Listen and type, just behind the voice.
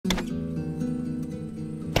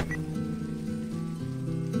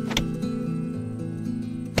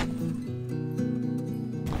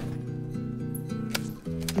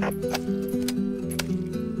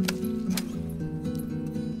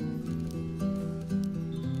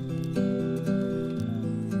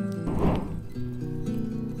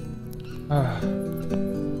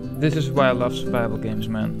This is why I love survival games,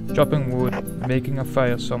 man. Chopping wood, making a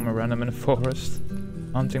fire somewhere random in the forest,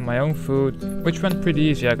 hunting my own food, which went pretty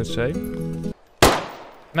easy, I could say.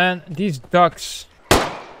 Man, these ducks.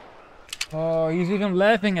 Oh, he's even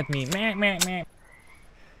laughing at me. Meh, meh, meh.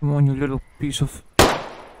 Come on, you little piece of...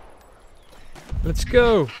 Let's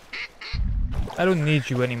go! I don't need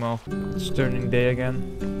you anymore. It's turning day again.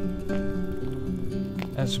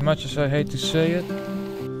 As much as I hate to say it,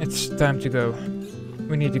 it's time to go.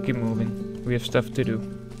 We need to keep moving. We have stuff to do.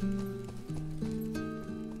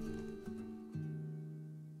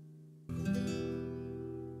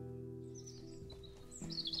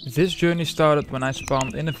 This journey started when I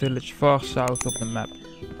spawned in a village far south of the map.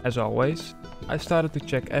 As always, I started to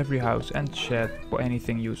check every house and shed for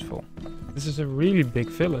anything useful. This is a really big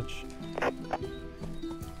village.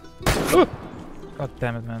 Oh! God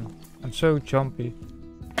damn it, man. I'm so jumpy.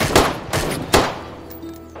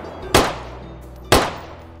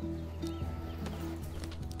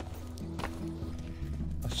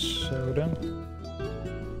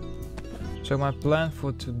 So my plan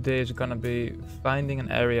for today is gonna be finding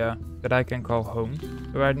an area that I can call home.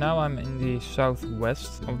 Right now I'm in the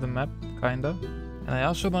southwest of the map, kinda. And I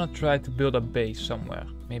also wanna try to build a base somewhere.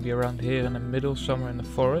 Maybe around here in the middle, somewhere in the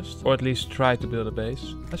forest. Or at least try to build a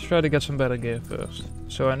base. Let's try to get some better gear first.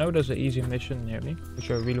 So I know there's an easy mission near me,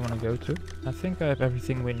 which I really wanna go to. I think I have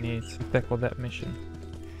everything we need to tackle that mission.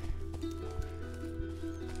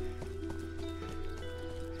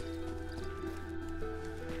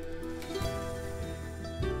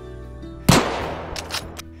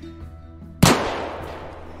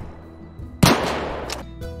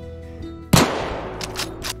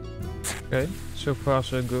 Okay, so far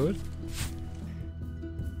so good.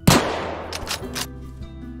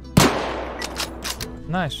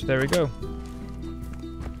 Nice, there we go.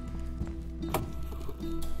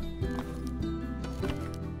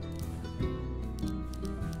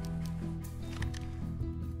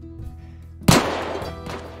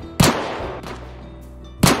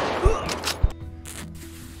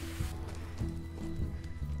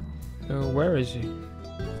 So where is he?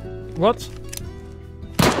 What?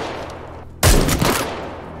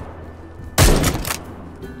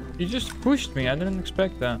 He just pushed me, I didn't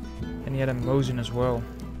expect that. And he had a Mosin as well.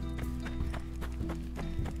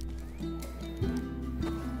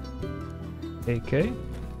 AK,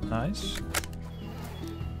 nice.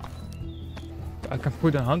 I can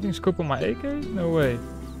put a hunting scope on my AK? No way.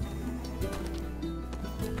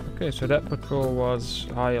 Okay, so that patrol was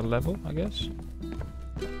higher level, I guess.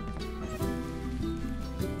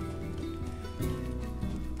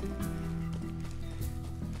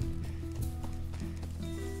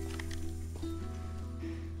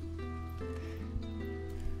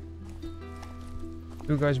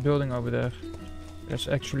 Two guys building over there. That's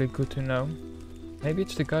actually good to know. Maybe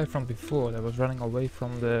it's the guy from before that was running away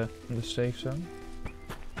from the safe zone.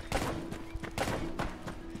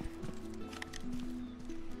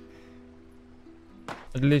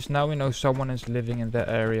 At least now we know someone is living in that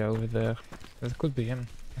area over there. That could be him.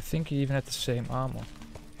 I think he even had the same armor.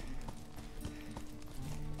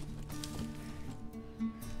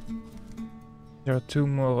 There are two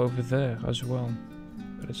more over there as well.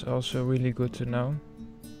 But it's also really good to know.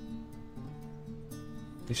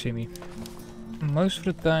 They see me. Most of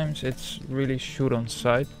the times it's really shoot on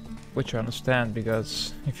sight, which I understand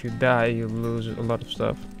because if you die you lose a lot of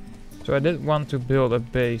stuff. So I did want to build a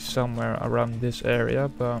base somewhere around this area,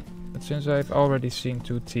 but since I've already seen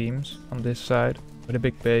two teams on this side with a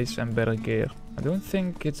big base and better gear, I don't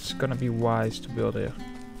think it's gonna be wise to build here,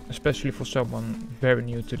 especially for someone very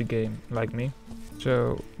new to the game like me.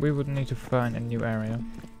 So we would need to find a new area.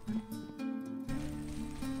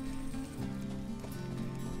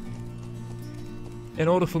 In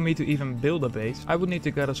order for me to even build a base, I would need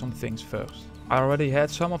to gather some things first. I already had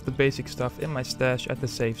some of the basic stuff in my stash at the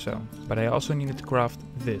safe zone, but I also needed to craft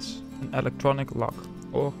this, an electronic lock,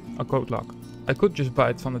 or a code lock. I could just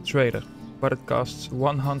buy it from the trader, but it costs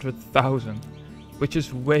 100,000, which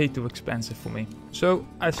is way too expensive for me. So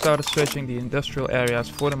I started searching the industrial areas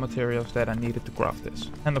for the materials that I needed to craft this.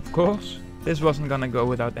 And of course, this wasn't gonna go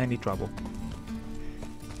without any trouble.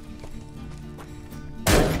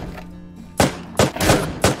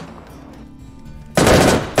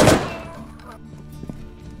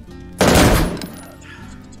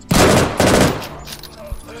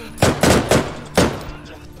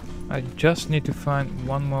 I just need to find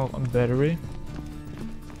one more battery.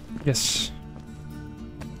 Yes.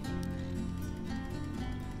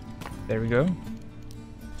 There we go.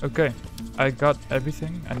 Okay, I got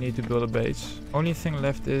everything I need to build a base. Only thing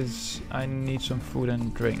left is I need some food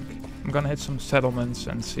and drink. I'm gonna hit some settlements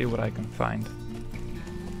and see what I can find.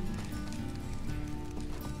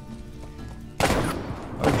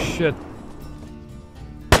 Oh shit.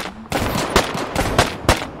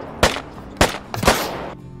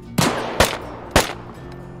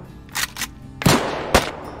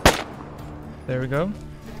 There we go.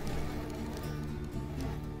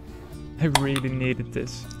 I really needed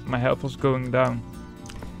this. My health was going down.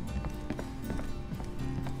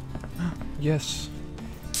 Yes.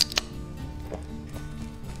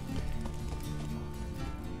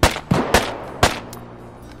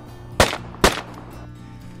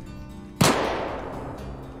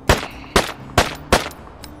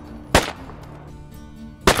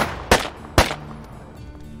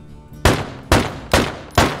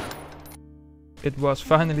 It was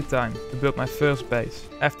finally time to build my first base.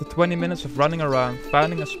 After 20 minutes of running around,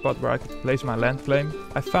 finding a spot where I could place my land flame,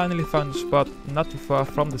 I finally found a spot not too far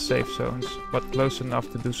from the safe zones, but close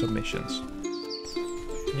enough to do some missions.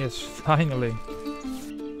 Yes, finally.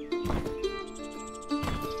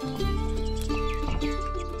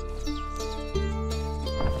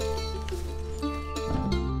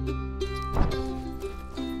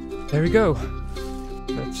 There we go.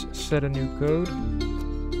 Let's set a new code.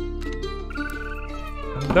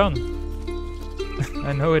 I'm done.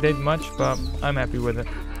 I know it ain't much, but I'm happy with it.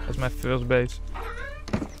 That's my first base.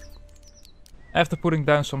 After putting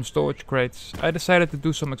down some storage crates, I decided to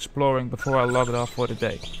do some exploring before I logged off for the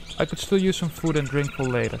day. I could still use some food and drink for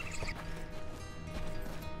later.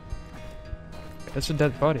 That's a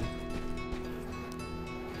dead body.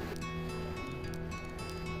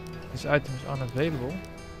 This item is unavailable.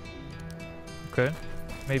 Okay.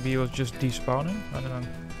 Maybe he was just despawning? I don't know.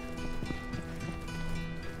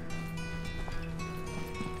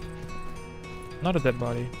 Not a dead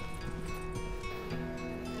body.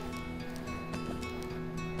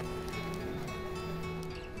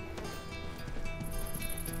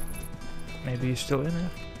 Maybe he's still in there.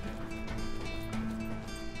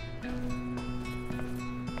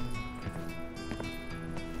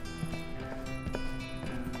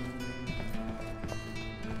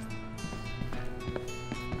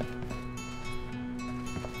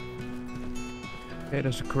 Okay,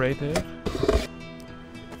 there's a crate there.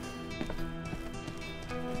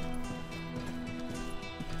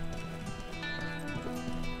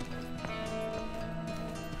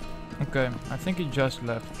 Okay, I think he just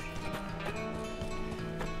left.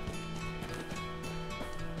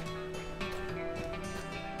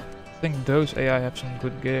 I think those AI have some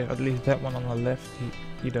good gear, at least that one on the left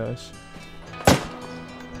he does.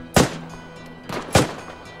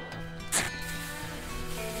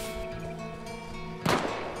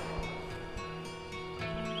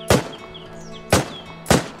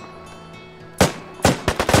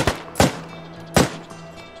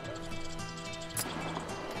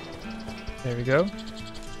 There we go.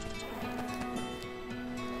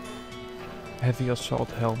 Heavy assault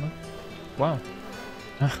helmet. Wow.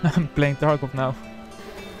 I'm playing Tarkov now.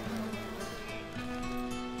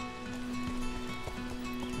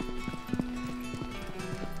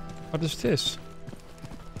 What is this?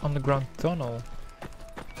 Underground tunnel.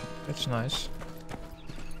 That's nice.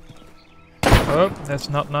 Oh, that's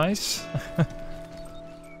not nice.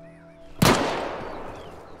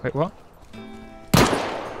 Wait, what?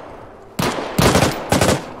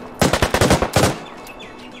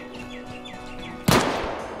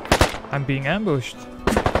 I'm being ambushed.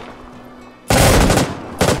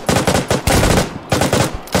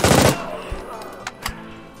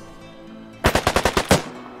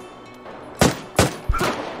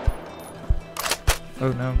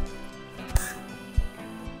 Oh no.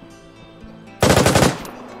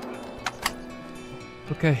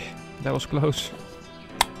 Okay, that was close.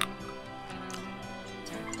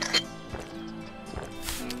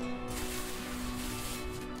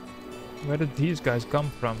 Where did these guys come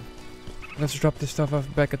from? Let's drop this stuff off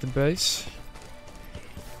back at the base.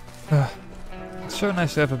 It's so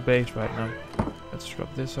nice to have a base right now. Let's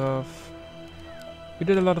drop this off. We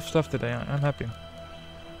did a lot of stuff today, I'm happy.